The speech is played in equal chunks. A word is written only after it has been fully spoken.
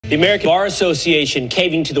The American Bar Association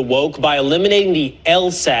caving to the woke by eliminating the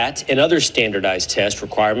LSAT and other standardized test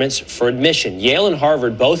requirements for admission. Yale and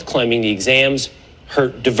Harvard both claiming the exams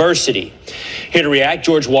hurt diversity. Here to react,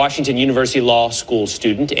 George Washington University Law School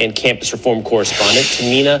student and campus reform correspondent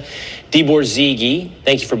Tahmineh Dehbozorgi.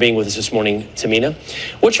 Thank you for being with us this morning, Tahmineh.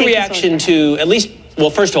 What's your reaction to, at least, well,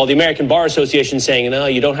 first of all, the American Bar Association saying, no,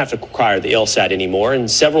 you don't have to require the LSAT anymore, and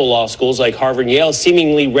several law schools like Harvard and Yale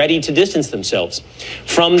seemingly ready to distance themselves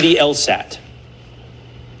from the LSAT?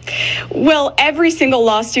 Well, every single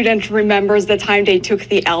law student remembers the time they took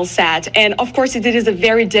the LSAT, and of course it is a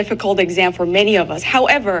very difficult exam for many of us.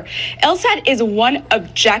 However, LSAT is one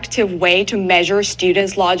objective way to measure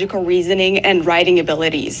students' logical reasoning and writing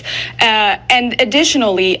abilities. And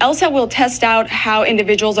additionally, LSAT will test out how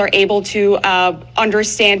individuals are able to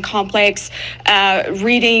understand complex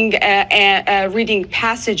reading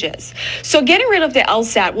passages. So getting rid of the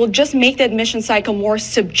LSAT will just make the admission cycle more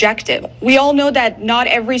subjective. We all know that not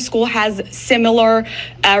every school has similar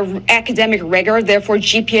academic rigor, therefore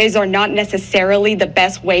GPAs are not necessarily the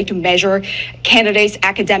best way to measure candidates'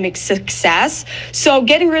 academic success. So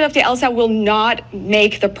getting rid of the LSAT will not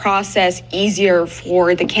make the process easier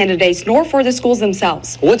for the candidates nor for the schools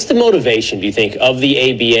themselves. What's the motivation, do you think, of the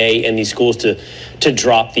ABA and these schools to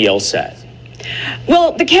drop the LSAT?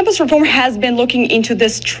 Well, the campus reform has been looking into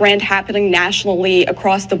this trend happening nationally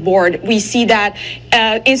across the board. We see that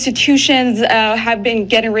institutions have been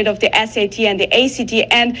getting rid of the SAT and the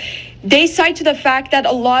ACT, and they cite to the fact that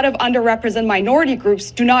a lot of underrepresented minority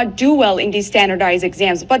groups do not do well in these standardized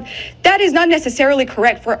exams. But that is not necessarily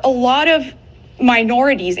correct. For a lot of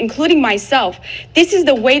minorities, including myself, this is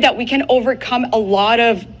the way that we can overcome a lot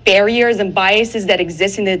of barriers and biases that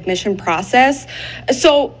exist in the admission process.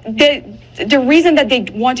 So the reason that they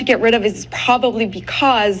want to get rid of it is probably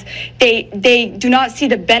because they do not see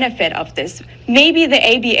the benefit of this. Maybe the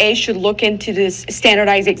ABA should look into this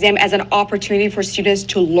standardized exam as an opportunity for students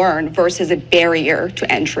to learn versus a barrier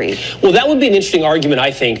to entry. Well, that would be an interesting argument,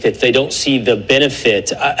 I think, that they don't see the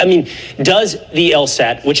benefit. I mean, does the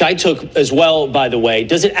LSAT, which I took as well, by the way,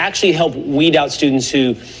 does it actually help weed out students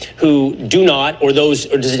who do not, or does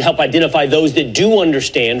it help identify those that do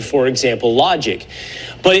understand, for example, logic?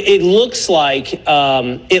 But it looks like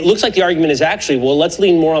the argument is actually, well, let's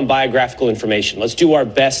lean more on biographical information. Let's do our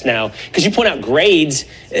best now, because you point out grades.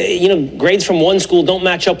 Grades from one school don't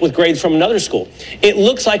match up with grades from another school. It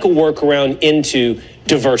looks like a workaround into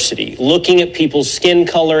diversity, looking at people's skin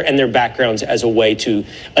color and their backgrounds as a way to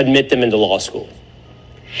admit them into law school.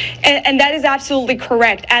 And that is absolutely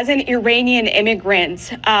correct. As an Iranian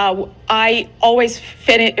immigrant, I always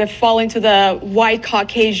fall into the white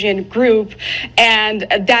Caucasian group, and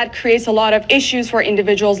that creates a lot of issues for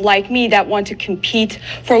individuals like me that want to compete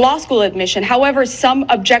for law school admission. However, some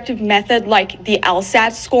objective method like the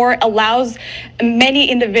LSAT score allows many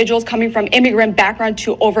individuals coming from immigrant background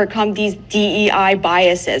to overcome these DEI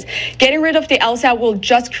biases. Getting rid of the LSAT will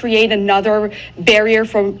just create another barrier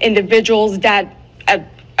for individuals that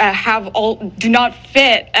do not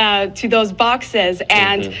fit to those boxes,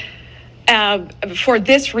 and for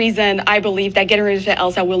this reason, I believe that getting rid of the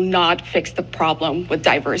LSAT will not fix the problem with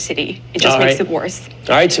diversity. It just makes it worse.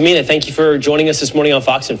 All right, Tahmineh, thank you for joining us this morning on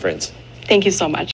Fox and Friends. Thank you so much.